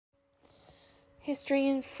History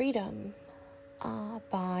and Freedom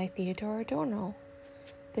by Theodor Adorno.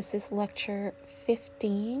 This is lecture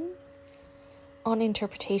 15 on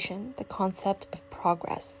interpretation, the concept of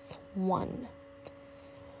progress, 1.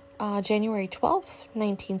 January 12th,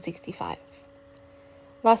 1965.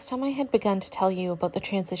 Last time I had begun to tell you about the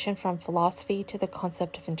transition from philosophy to the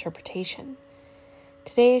concept of interpretation.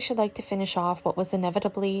 Today I should like to finish off what was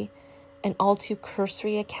inevitably an all too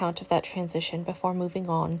cursory account of that transition before moving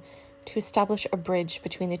on to establish a bridge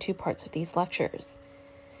between the two parts of these lectures.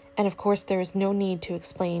 And of course there is no need to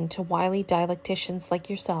explain to wily dialecticians like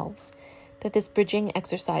yourselves that this bridging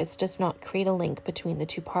exercise does not create a link between the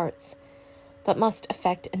two parts, but must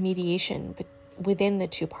effect a mediation within the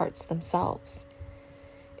two parts themselves.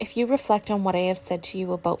 If you reflect on what I have said to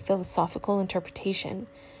you about philosophical interpretation,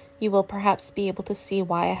 you will perhaps be able to see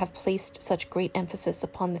why I have placed such great emphasis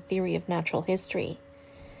upon the theory of natural history.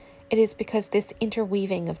 It is because this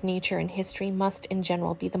interweaving of nature and history must in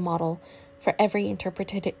general be the model for every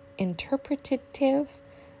interpretative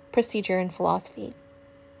procedure in philosophy.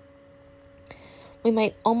 We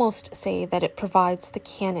might almost say that it provides the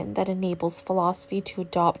canon that enables philosophy to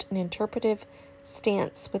adopt an interpretive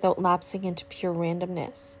stance without lapsing into pure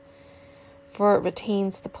randomness, for it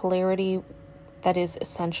retains the polarity that is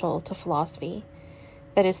essential to philosophy,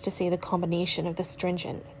 that is to say, the combination of the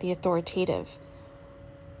stringent, the authoritative,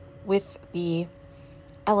 with the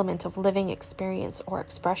element of living experience or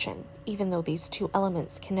expression, even though these two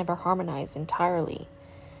elements can never harmonize entirely.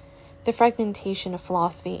 The fragmentation of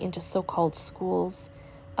philosophy into so-called schools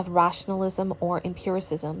of rationalism or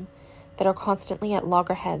empiricism that are constantly at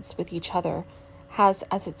loggerheads with each other has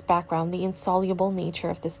as its background the insoluble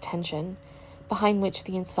nature of this tension, behind which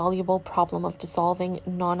the insoluble problem of dissolving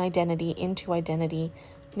non-identity into identity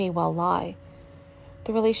may well lie.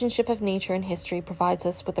 The relationship of nature and history provides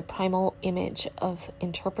us with a primal image of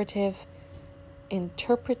interpretative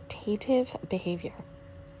behavior,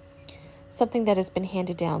 something that has been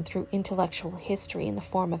handed down through intellectual history in the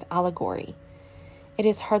form of allegory. It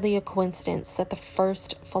is hardly a coincidence that the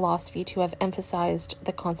first philosophy to have emphasized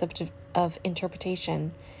the concept of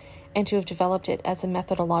interpretation and to have developed it as a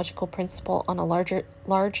methodological principle on a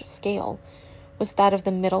large scale was that of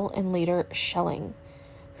the middle and later Schelling,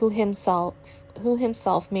 who himself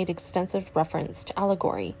made extensive reference to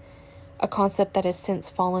allegory, a concept that has since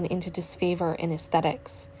fallen into disfavor in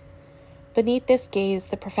aesthetics. Beneath this gaze,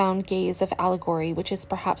 the profound gaze of allegory, which is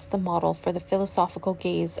perhaps the model for the philosophical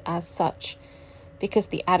gaze as such, because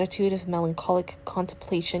the attitude of melancholic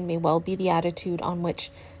contemplation may well be the attitude on which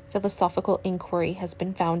philosophical inquiry has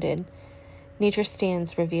been founded, nature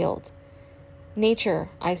stands revealed. Nature,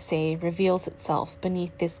 I say, reveals itself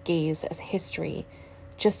beneath this gaze as history.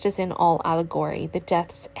 Just as in all allegory, the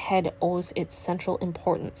death's head owes its central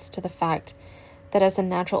importance to the fact that as a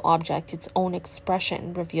natural object, its own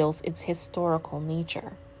expression reveals its historical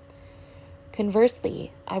nature.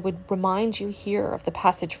 Conversely, I would remind you here of the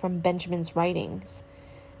passage from Benjamin's writings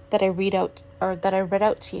that I read out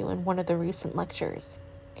to you in one of the recent lectures.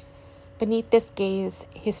 Beneath this gaze,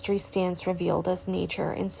 history stands revealed as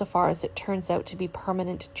nature insofar as it turns out to be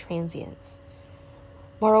permanent transience.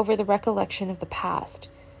 Moreover, the recollection of the past,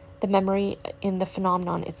 the memory in the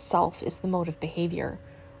phenomenon itself, is the mode of behavior,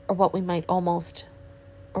 or what we might almost,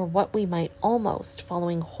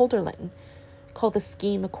 following Holderlin, call the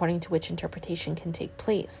scheme according to which interpretation can take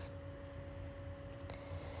place.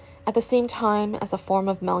 At the same time as a form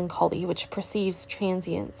of melancholy which perceives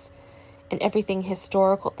transience and everything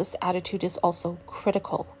historical, this attitude is also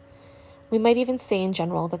critical. We might even say in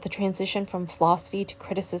general that the transition from philosophy to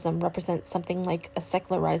criticism represents something like a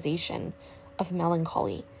secularization of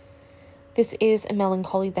melancholy. This is a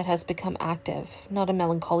melancholy that has become active, not a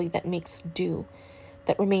melancholy that makes do,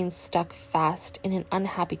 that remains stuck fast in an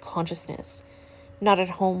unhappy consciousness, not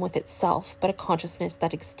at home with itself, but a consciousness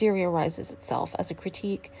that exteriorizes itself as a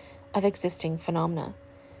critique of existing phenomena.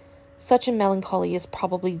 Such a melancholy is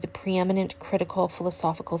probably the preeminent critical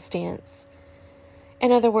philosophical stance.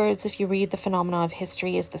 In other words, if you read the phenomena of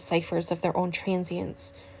history as the ciphers of their own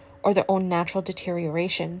transience or their own natural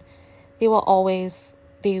deterioration, they will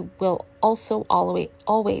also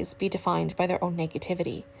always be defined by their own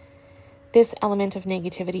negativity. This element of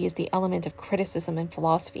negativity is the element of criticism in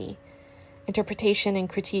philosophy. Interpretation and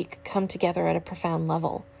critique come together at a profound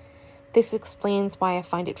level. This explains why I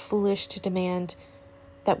find it foolish to demand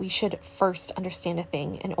that we should first understand a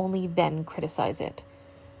thing and only then criticize it.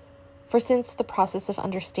 For since the process of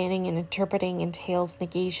understanding and interpreting entails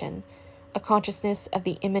negation, a consciousness of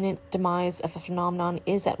the imminent demise of a phenomenon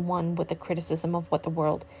is at one with the criticism of what the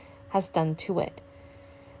world has done to it.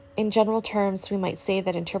 In general terms, we might say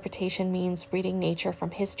that interpretation means reading nature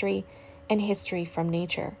from history and history from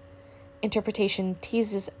nature. Interpretation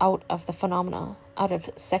teases out of the phenomena, out of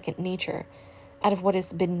second nature, out of what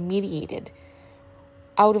has been mediated,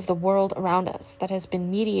 out of the world around us that has been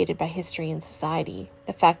mediated by history and society,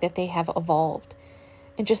 the fact that they have evolved,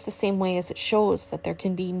 in just the same way as it shows that there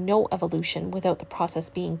can be no evolution without the process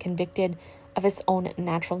being convicted of its own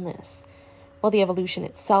naturalness, while the evolution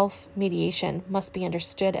itself, mediation, must be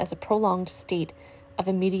understood as a prolonged state of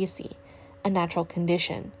immediacy, a natural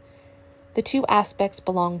condition. The two aspects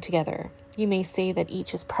belong together. You may say that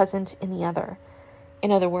each is present in the other. In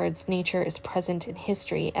other words, nature is present in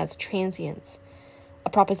history as transience, a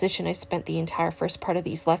proposition I spent the entire first part of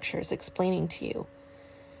these lectures explaining to you.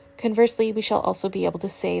 Conversely, we shall also be able to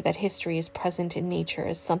say that history is present in nature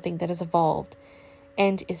as something that has evolved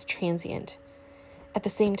and is transient. At the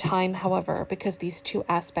same time, however, because these two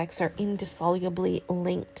aspects are indissolubly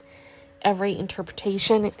linked, every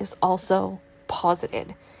interpretation is also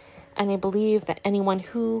posited. And I believe that anyone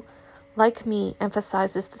who, like me,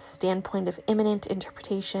 emphasizes the standpoint of immanent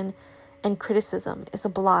interpretation and criticism is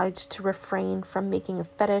obliged to refrain from making a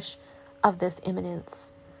fetish of this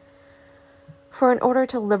immanence. For in order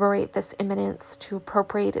to liberate this immanence, to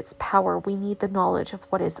appropriate its power, we need the knowledge of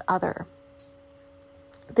what is other.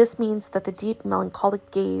 This means that the deep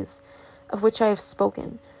melancholic gaze of which I have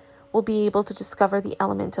spoken will be able to discover the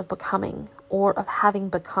element of becoming, or of having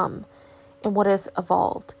become, in what has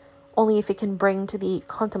evolved, only if it can bring to the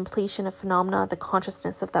contemplation of phenomena the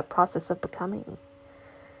consciousness of that process of becoming.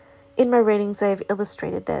 In my writings I have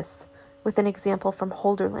illustrated this with an example from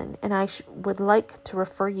Hölderlin, and I would like to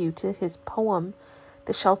refer you to his poem,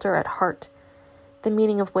 The Shelter at Heart, the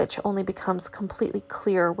meaning of which only becomes completely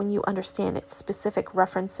clear when you understand its specific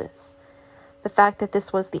references. The fact that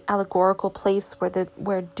this was the allegorical place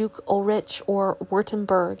where Duke Ulrich or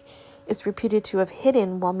Württemberg is reputed to have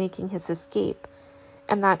hidden while making his escape,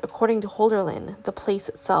 and that, according to Hölderlin, the place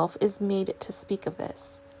itself is made to speak of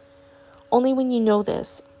this. Only when you know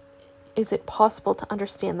this is it possible to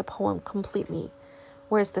understand the poem completely,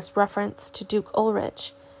 whereas this reference to Duke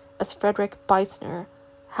Ulrich, as Friedrich Beisner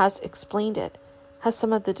has explained it, has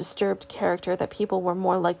some of the disturbed character that people were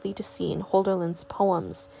more likely to see in Hölderlin's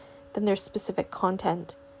poems than their specific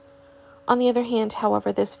content. On the other hand,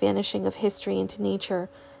 however, this vanishing of history into nature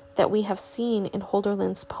that we have seen in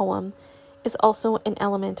Hölderlin's poem is also an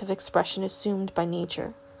element of expression assumed by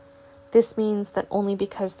nature. This means that only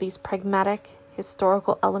because these pragmatic,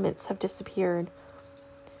 historical elements have disappeared,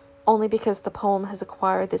 only because the poem has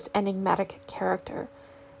acquired this enigmatic character,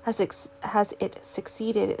 has it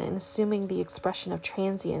succeeded in assuming the expression of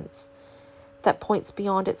transience that points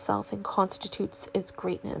beyond itself and constitutes its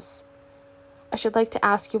greatness. I should like to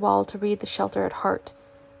ask you all to read The Shelter at Heart,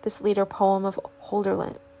 this later poem of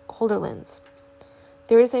Hölderlin's.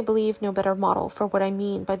 There is, I believe, no better model for what I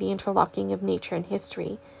mean by the interlocking of nature and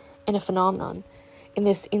history in a phenomenon, in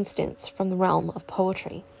this instance from the realm of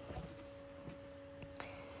poetry.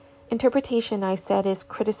 Interpretation, I said, is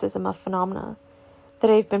criticism of phenomena that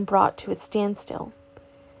have been brought to a standstill.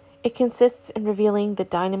 It consists in revealing the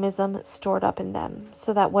dynamism stored up in them,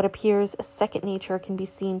 so that what appears as second nature can be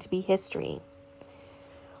seen to be history.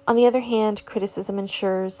 On the other hand, criticism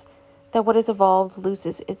ensures that what has evolved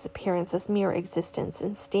loses its appearance as mere existence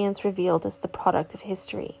and stands revealed as the product of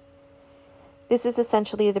history. This is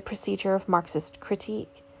essentially the procedure of Marxist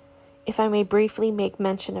critique, if I may briefly make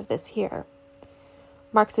mention of this here.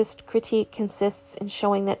 Marxist critique consists in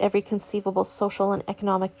showing that every conceivable social and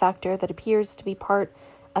economic factor that appears to be part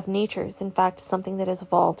of nature is in fact something that has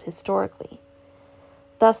evolved historically.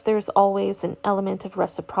 Thus, there is always an element of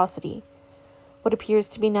reciprocity. What appears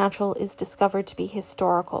to be natural is discovered to be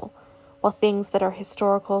historical, while things that are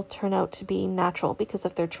historical turn out to be natural because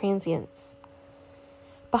of their transience.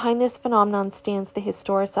 Behind this phenomenon stands the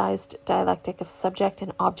historicized dialectic of subject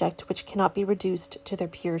and object, which cannot be reduced to their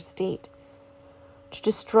pure state. To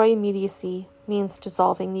destroy immediacy means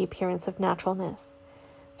dissolving the appearance of naturalness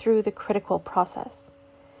through the critical process.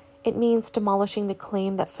 It means demolishing the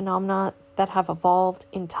claim that phenomena that have evolved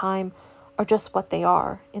in time are just what they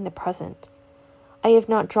are in the present. I have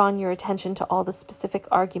not drawn your attention to all the specific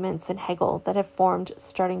arguments in Hegel that have formed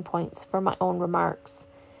starting points for my own remarks,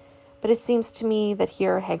 but it seems to me that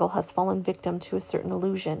here Hegel has fallen victim to a certain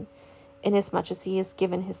illusion, inasmuch as he has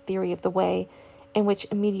given his theory of the way in which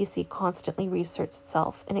immediacy constantly reasserts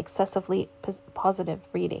itself in excessively positive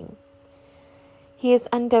reading. He is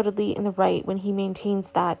undoubtedly in the right when he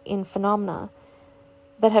maintains that in phenomena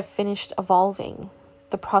that have finished evolving,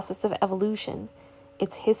 the process of evolution,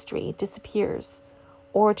 its history, disappears,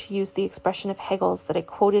 or to use the expression of Hegel's that I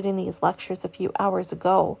quoted in these lectures a few hours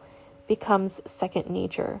ago, becomes second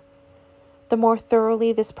nature. The more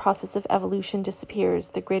thoroughly this process of evolution disappears,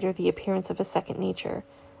 the greater the appearance of a second nature,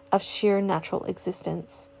 of sheer natural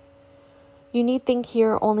existence. You need think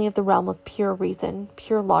here only of the realm of pure reason,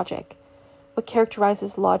 pure logic. What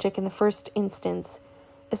characterizes logic in the first instance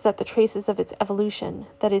is that the traces of its evolution,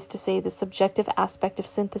 that is to say, the subjective aspect of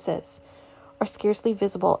synthesis, are scarcely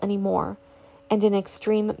visible any more, and an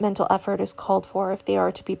extreme mental effort is called for if they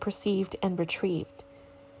are to be perceived and retrieved.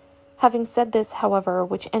 Having said this, however,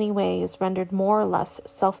 which anyway is rendered more or less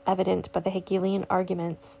self-evident by the Hegelian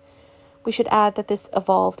arguments, we should add that this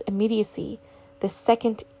evolved immediacy, this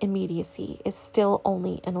second immediacy, is still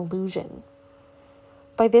only an illusion.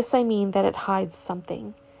 By this I mean that it hides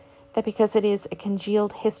something, that because it is a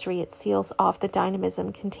congealed history it seals off the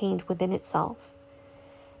dynamism contained within itself.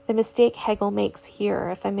 The mistake Hegel makes here,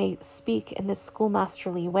 if I may speak in this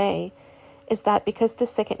schoolmasterly way, is that because the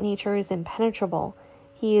second nature is impenetrable,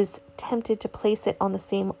 he is tempted to place it on the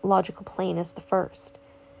same logical plane as the first.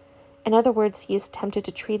 In other words, he is tempted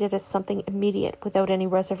to treat it as something immediate without any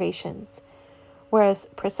reservations, whereas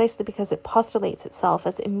precisely because it postulates itself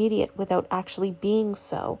as immediate without actually being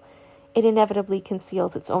so, it inevitably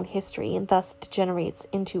conceals its own history and thus degenerates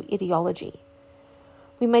into ideology.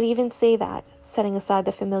 We might even say that, setting aside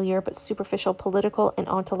the familiar but superficial political and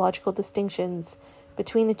ontological distinctions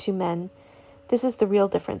between the two men, this is the real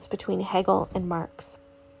difference between Hegel and Marx.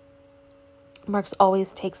 Marx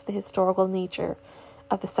always takes the historical nature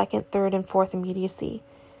of the second, third, and fourth immediacy,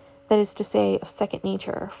 that is to say, of second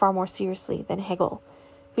nature, far more seriously than Hegel,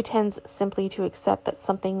 who tends simply to accept that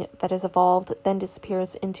something that is evolved then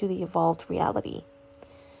disappears into the evolved reality.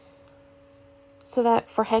 So that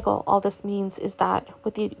for Hegel, all this means is that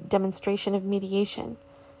with the demonstration of mediation,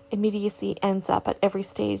 immediacy ends up at every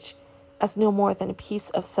stage as no more than a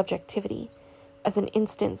piece of subjectivity, as an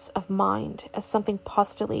instance of mind, as something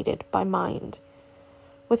postulated by mind.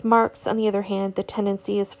 With Marx, on the other hand, the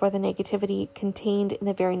tendency is for the negativity contained in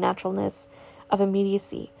the very naturalness of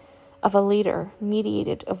immediacy, of a later,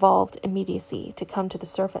 mediated, evolved immediacy to come to the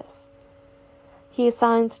surface. He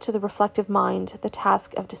assigns to the reflective mind the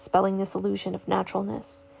task of dispelling this illusion of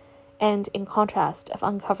naturalness, and, in contrast, of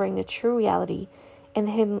uncovering the true reality in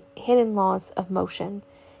the hidden laws of motion,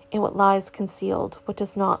 in what lies concealed, what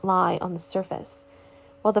does not lie on the surface,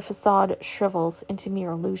 while the facade shrivels into mere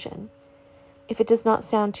illusion. If it does not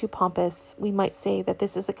sound too pompous, we might say that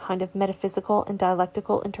this is a kind of metaphysical and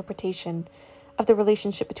dialectical interpretation of the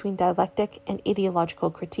relationship between dialectic and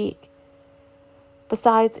ideological critique.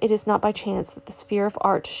 Besides, it is not by chance that the sphere of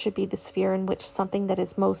art should be the sphere in which something that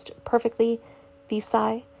is most perfectly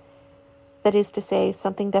thesi, that is to say,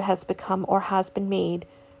 something that has become or has been made,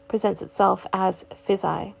 presents itself as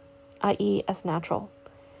physi, i.e. as natural.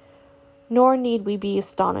 Nor need we be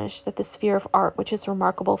astonished that the sphere of art, which is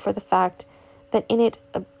remarkable for the fact that in it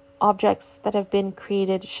objects that have been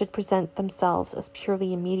created should present themselves as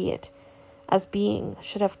purely immediate, as being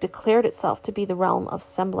should have declared itself to be the realm of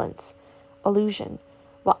semblance, illusion,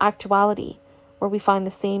 while actuality, where we find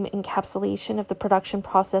the same encapsulation of the production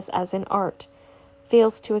process as in art,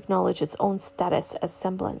 fails to acknowledge its own status as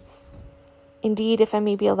semblance. Indeed, if I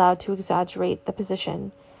may be allowed to exaggerate the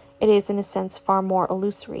position, it is in a sense far more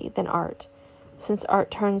illusory than art, since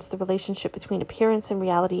art turns the relationship between appearance and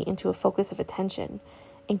reality into a focus of attention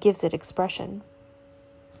and gives it expression.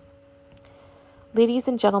 Ladies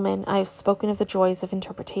and gentlemen, I have spoken of the joys of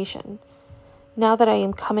interpretation. Now that I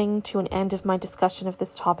am coming to an end of my discussion of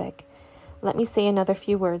this topic, let me say another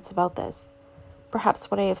few words about this.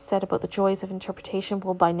 Perhaps what I have said about the joys of interpretation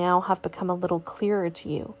will by now have become a little clearer to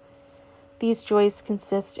you. These joys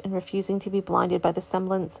consist in refusing to be blinded by the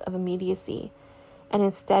semblance of immediacy, and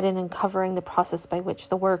instead in uncovering the process by which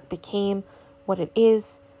the work became what it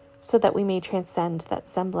is, so that we may transcend that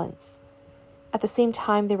semblance. At the same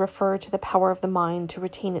time, they refer to the power of the mind to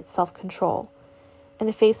retain its self-control. In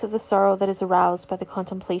the face of the sorrow that is aroused by the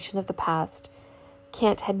contemplation of the past,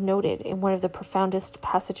 Kant had noted in one of the profoundest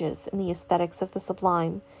passages in the Aesthetics of the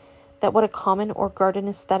Sublime that what a common or garden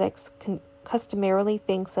aesthetics customarily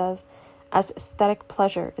thinks of as aesthetic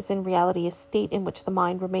pleasure is in reality a state in which the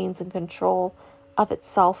mind remains in control of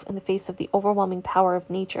itself in the face of the overwhelming power of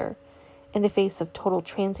nature, in the face of total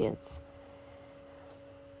transience.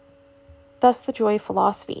 Thus the joy of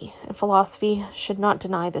philosophy, and philosophy should not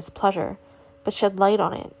deny this pleasure, but shed light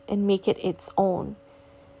on it and make it its own,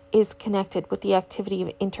 is connected with the activity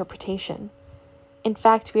of interpretation. In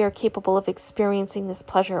fact, we are capable of experiencing this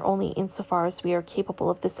pleasure only insofar as we are capable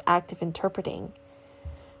of this act of interpreting.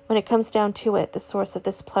 When it comes down to it, the source of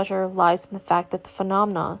this pleasure lies in the fact that the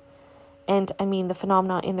phenomena, and I mean the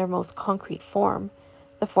phenomena in their most concrete form,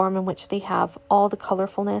 the form in which they have all the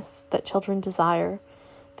colorfulness that children desire,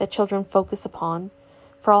 that children focus upon,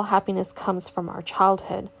 for all happiness comes from our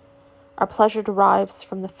childhood. Our pleasure derives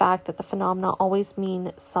from the fact that the phenomena always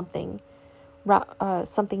mean something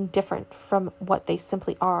different from what they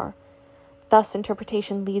simply are. Thus,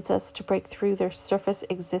 interpretation leads us to break through their surface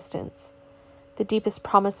existence. The deepest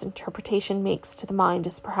promise interpretation makes to the mind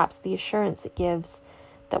is perhaps the assurance it gives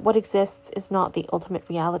that what exists is not the ultimate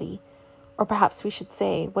reality, or perhaps we should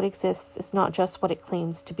say, what exists is not just what it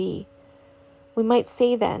claims to be. We might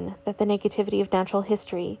say, then, that the negativity of natural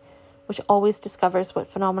history, which always discovers what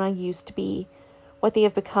phenomena used to be, what they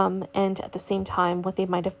have become, and at the same time what they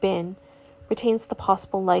might have been, retains the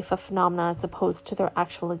possible life of phenomena as opposed to their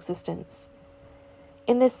actual existence.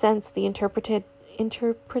 In this sense, the interpretative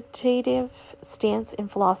stance in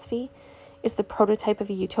philosophy is the prototype of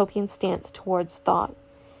a utopian stance towards thought,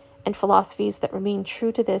 and philosophies that remain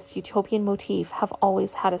true to this utopian motif have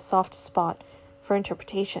always had a soft spot for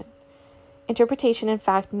interpretation. Interpretation, in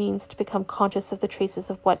fact, means to become conscious of the traces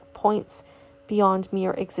of what points beyond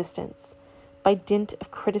mere existence, by dint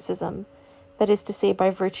of criticism, that is to say, by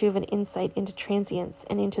virtue of an insight into transience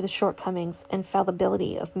and into the shortcomings and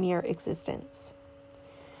fallibility of mere existence.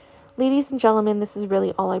 Ladies and gentlemen, this is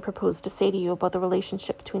really all I propose to say to you about the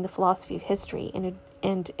relationship between the philosophy of history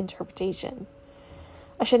and interpretation.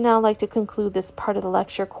 I should now like to conclude this part of the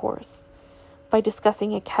lecture course by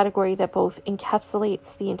discussing a category that both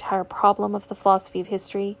encapsulates the entire problem of the philosophy of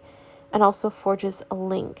history and also forges a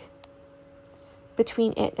link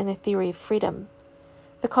between it and the theory of freedom.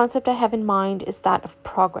 The concept I have in mind is that of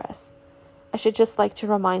progress. I should just like to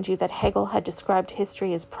remind you that Hegel had described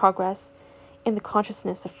history as progress in the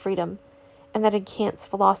consciousness of freedom, and that in Kant's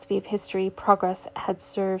philosophy of history, progress had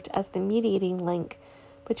served as the mediating link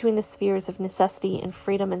between the spheres of necessity and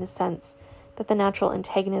freedom, in the sense that the natural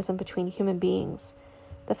antagonism between human beings,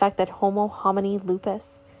 the fact that homo homini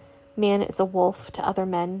lupus, man is a wolf to other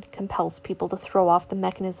men, compels people to throw off the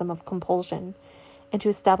mechanism of compulsion and to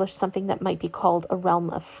establish something that might be called a realm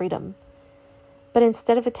of freedom. But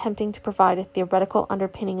instead of attempting to provide a theoretical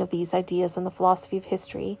underpinning of these ideas in the philosophy of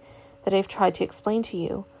history that I have tried to explain to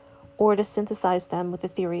you, or to synthesize them with the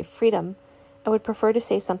theory of freedom, I would prefer to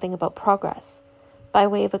say something about progress, by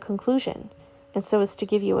way of a conclusion, and so as to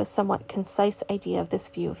give you a somewhat concise idea of this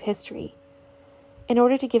view of history. In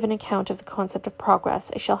order to give an account of the concept of progress,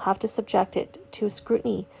 I shall have to subject it to a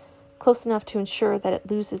scrutiny close enough to ensure that it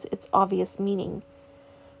loses its obvious meaning,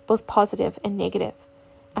 both positive and negative.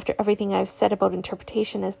 After everything I have said about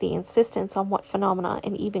interpretation as the insistence on what phenomena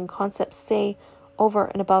and even concepts say over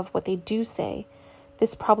and above what they do say,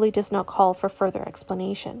 this probably does not call for further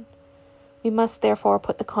explanation. We must therefore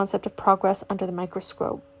put the concept of progress under the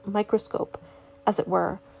microscope, as it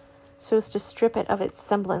were, so as to strip it of its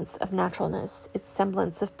semblance of naturalness, its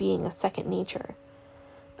semblance of being a second nature.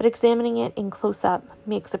 But examining it in close-up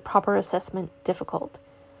makes a proper assessment difficult.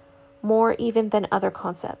 More even than other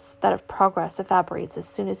concepts, that of progress evaporates as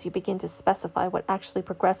soon as you begin to specify what actually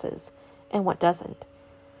progresses and what doesn't.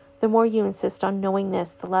 The more you insist on knowing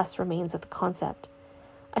this, the less remains of the concept.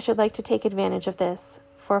 I should like to take advantage of this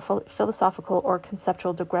for a philosophical or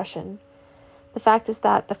conceptual digression. The fact is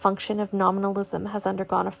that the function of nominalism has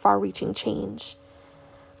undergone a far-reaching change.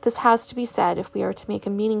 This has to be said if we are to make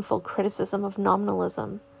a meaningful criticism of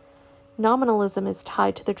nominalism. Nominalism is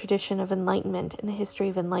tied to the tradition of enlightenment, and the history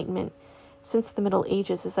of enlightenment since the Middle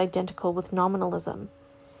Ages is identical with nominalism.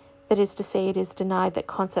 That is to say, it is denied that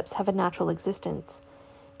concepts have a natural existence,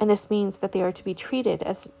 and this means that they are to be treated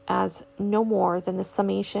as no more than the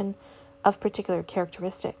summation of particular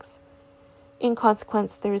characteristics. In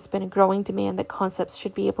consequence, there has been a growing demand that concepts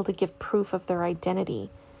should be able to give proof of their identity.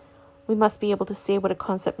 We must be able to say what a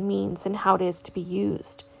concept means and how it is to be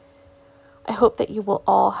used. I hope that you will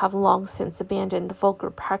all have long since abandoned the vulgar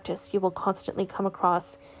practice you will constantly come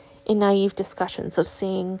across in naive discussions of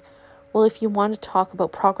saying, well, if you want to talk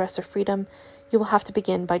about progress or freedom, you will have to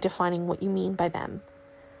begin by defining what you mean by them.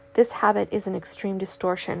 This habit is an extreme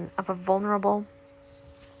distortion of a venerable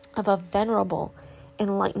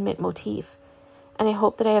Enlightenment motif, and I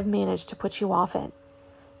hope that I have managed to put you off it.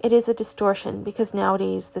 It is a distortion because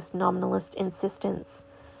nowadays this nominalist insistence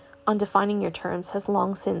on defining your terms has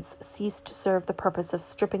long since ceased to serve the purpose of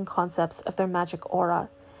stripping concepts of their magic aura,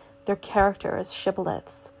 their character as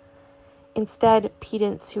shibboleths. Instead,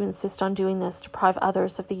 pedants who insist on doing this deprive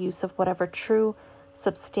others of the use of whatever true,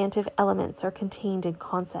 substantive elements are contained in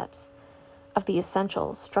concepts, of the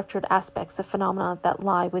essential, structured aspects of phenomena that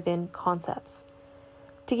lie within concepts.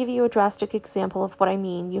 To give you a drastic example of what I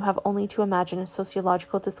mean, you have only to imagine a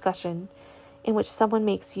sociological discussion in which someone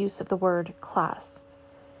makes use of the word class.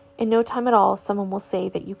 In no time at all, someone will say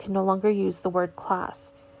that you can no longer use the word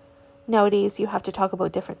class. Nowadays, you have to talk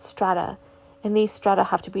about different strata, and these strata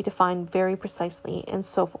have to be defined very precisely, and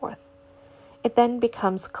so forth. It then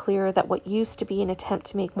becomes clear that what used to be an attempt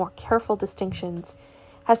to make more careful distinctions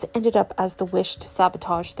has ended up as the wish to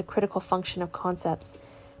sabotage the critical function of concepts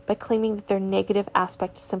by claiming that their negative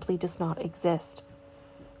aspect simply does not exist.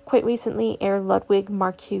 Quite recently, Herr Ludwig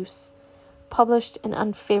Marcuse published an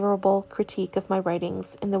unfavorable critique of my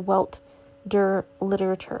writings in the Welt der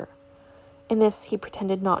Literatur. In this, he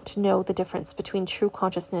pretended not to know the difference between true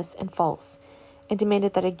consciousness and false, and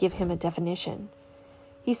demanded that I give him a definition.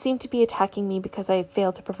 He seemed to be attacking me because I had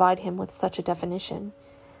failed to provide him with such a definition,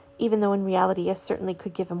 even though in reality I certainly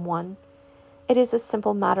could give him one. It is a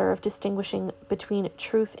simple matter of distinguishing between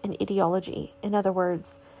truth and ideology, in other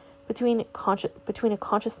words, between a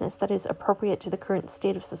consciousness that is appropriate to the current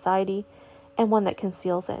state of society and one that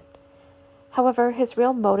conceals it. However, his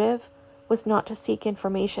real motive was not to seek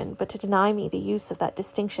information, but to deny me the use of that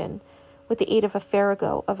distinction with the aid of a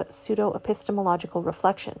farrago of pseudo-epistemological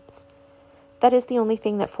reflections. That is the only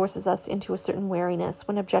thing that forces us into a certain wariness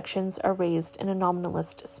when objections are raised in a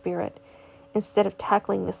nominalist spirit, instead of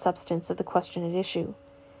tackling the substance of the question at issue.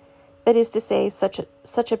 That is to say,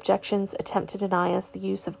 such objections attempt to deny us the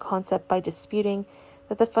use of concept by disputing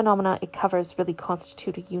that the phenomena it covers really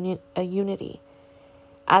constitute a unity.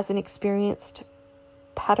 As an experienced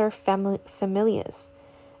paterfamilias,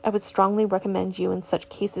 I would strongly recommend you in such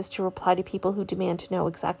cases to reply to people who demand to know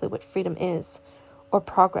exactly what freedom is, or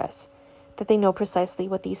progress, that they know precisely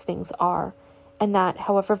what these things are, and that,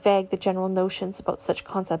 however vague the general notions about such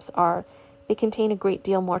concepts are, they contain a great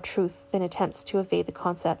deal more truth than attempts to evade the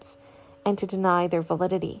concepts and to deny their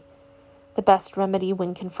validity. The best remedy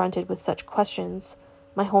when confronted with such questions,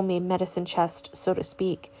 my homemade medicine chest, so to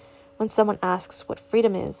speak, when someone asks what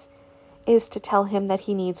freedom is to tell him that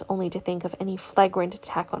he needs only to think of any flagrant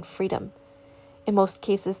attack on freedom. In most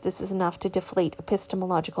cases, this is enough to deflate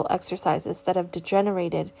epistemological exercises that have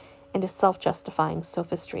degenerated into self-justifying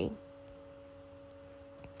sophistry.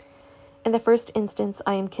 In the first instance,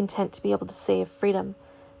 I am content to be able to say of freedom,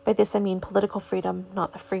 by this I mean political freedom,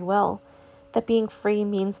 not the free will, that being free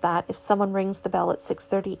means that if someone rings the bell at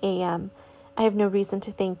 6:30 a.m., I have no reason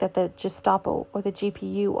to think that the Gestapo or the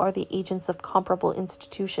GPU are the agents of comparable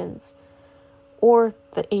institutions, or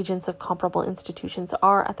the agents of comparable institutions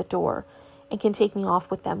are at the door and can take me off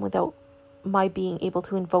with them without my being able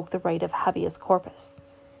to invoke the right of habeas corpus.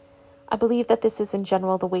 I believe that this is in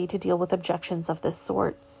general the way to deal with objections of this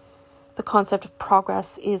sort. The concept of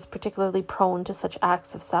progress is particularly prone to such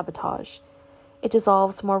acts of sabotage. It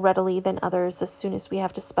dissolves more readily than others as soon as we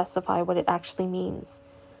have to specify what it actually means,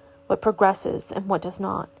 what progresses and what does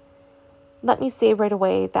not. Let me say right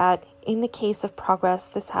away that in the case of progress,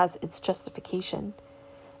 this has its justification.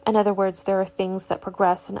 In other words, there are things that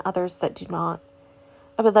progress and others that do not.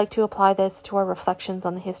 I would like to apply this to our reflections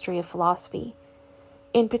on the history of philosophy.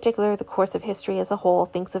 In particular, the course of history as a whole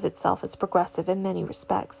thinks of itself as progressive in many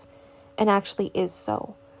respects, and actually is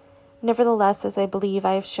so. Nevertheless, as I believe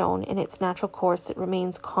I have shown, in its natural course it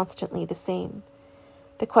remains constantly the same.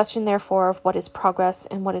 The question, therefore, of what is progress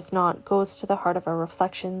and what is not goes to the heart of our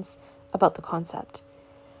reflections about the concept.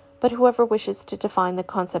 But whoever wishes to define the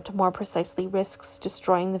concept more precisely risks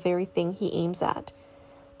destroying the very thing he aims at.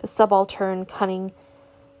 The subaltern cunning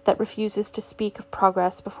that refuses to speak of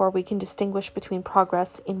progress before we can distinguish between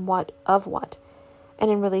progress in what,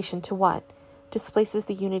 and in relation to what, displaces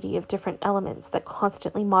the unity of different elements that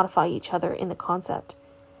constantly modify each other in the concept.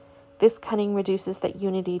 This cunning reduces that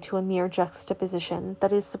unity to a mere juxtaposition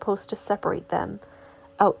that is supposed to separate them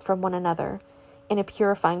out from one another in a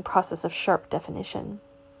purifying process of sharp definition.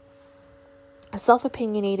 A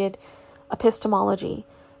self-opinionated epistemology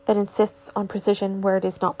that insists on precision where it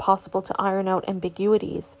is not possible to iron out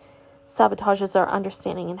ambiguities sabotages our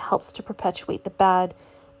understanding and helps to perpetuate the bad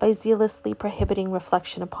by zealously prohibiting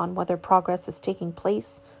reflection upon whether progress is taking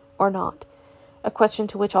place or not, a question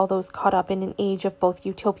to which all those caught up in an age of both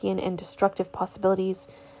utopian and destructive possibilities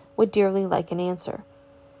would dearly like an answer.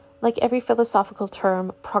 Like every philosophical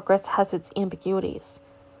term, progress has its ambiguities,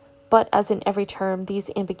 but as in every term,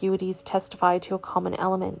 these ambiguities testify to a common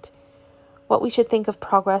element. What we should think of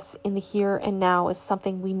progress in the here and now is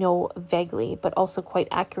something we know vaguely, but also quite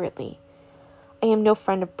accurately. I am no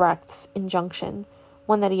friend of Brecht's injunction,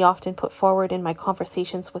 one that he often put forward in my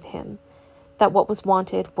conversations with him, that what was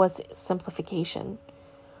wanted was simplification.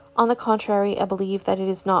 On the contrary, I believe that it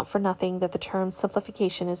is not for nothing that the term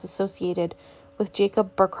simplification is associated with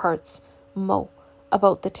Jacob Burckhardt's mot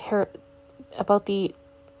about the terrible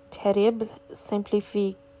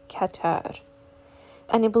simplificateur.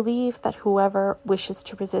 And I believe that whoever wishes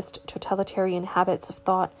to resist totalitarian habits of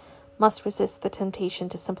thought must resist the temptation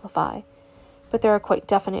to simplify, but there are quite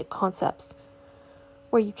definite concepts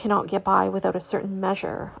where you cannot get by without a certain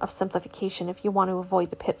measure of simplification if you want to avoid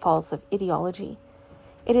the pitfalls of ideology.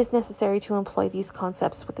 It is necessary to employ these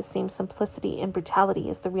concepts with the same simplicity and brutality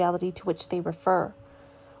as the reality to which they refer.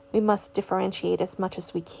 We must differentiate as much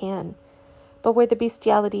as we can, but where the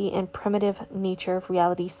bestiality and primitive nature of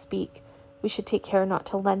reality speak, we should take care not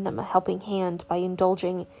to lend them a helping hand by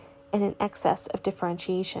indulging in an excess of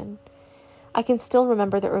differentiation. I can still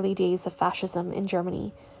remember the early days of fascism in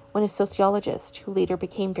Germany, when a sociologist, who later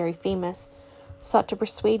became very famous, sought to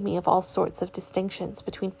persuade me of all sorts of distinctions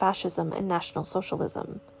between fascism and National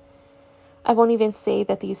Socialism. I won't even say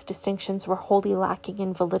that these distinctions were wholly lacking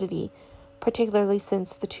in validity, particularly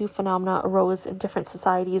since the two phenomena arose in different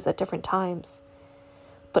societies at different times.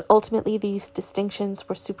 But ultimately these distinctions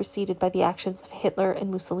were superseded by the actions of Hitler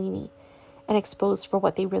and Mussolini, and exposed for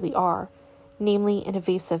what they really are, namely an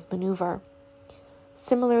evasive maneuver.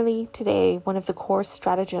 Similarly, today, one of the core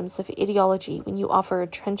stratagems of ideology when you offer a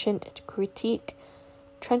trenchant critique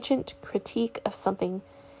of something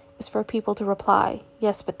is for people to reply,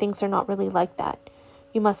 yes, but things are not really like that.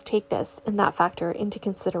 You must take this and that factor into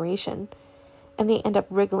consideration, and they end up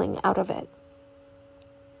wriggling out of it.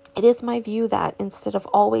 It is my view that, instead of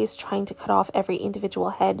always trying to cut off every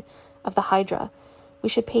individual head of the hydra, we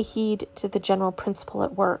should pay heed to the general principle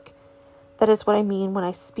at work. That is what I mean when I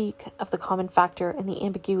speak of the common factor and the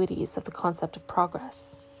ambiguities of the concept of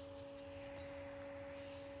progress.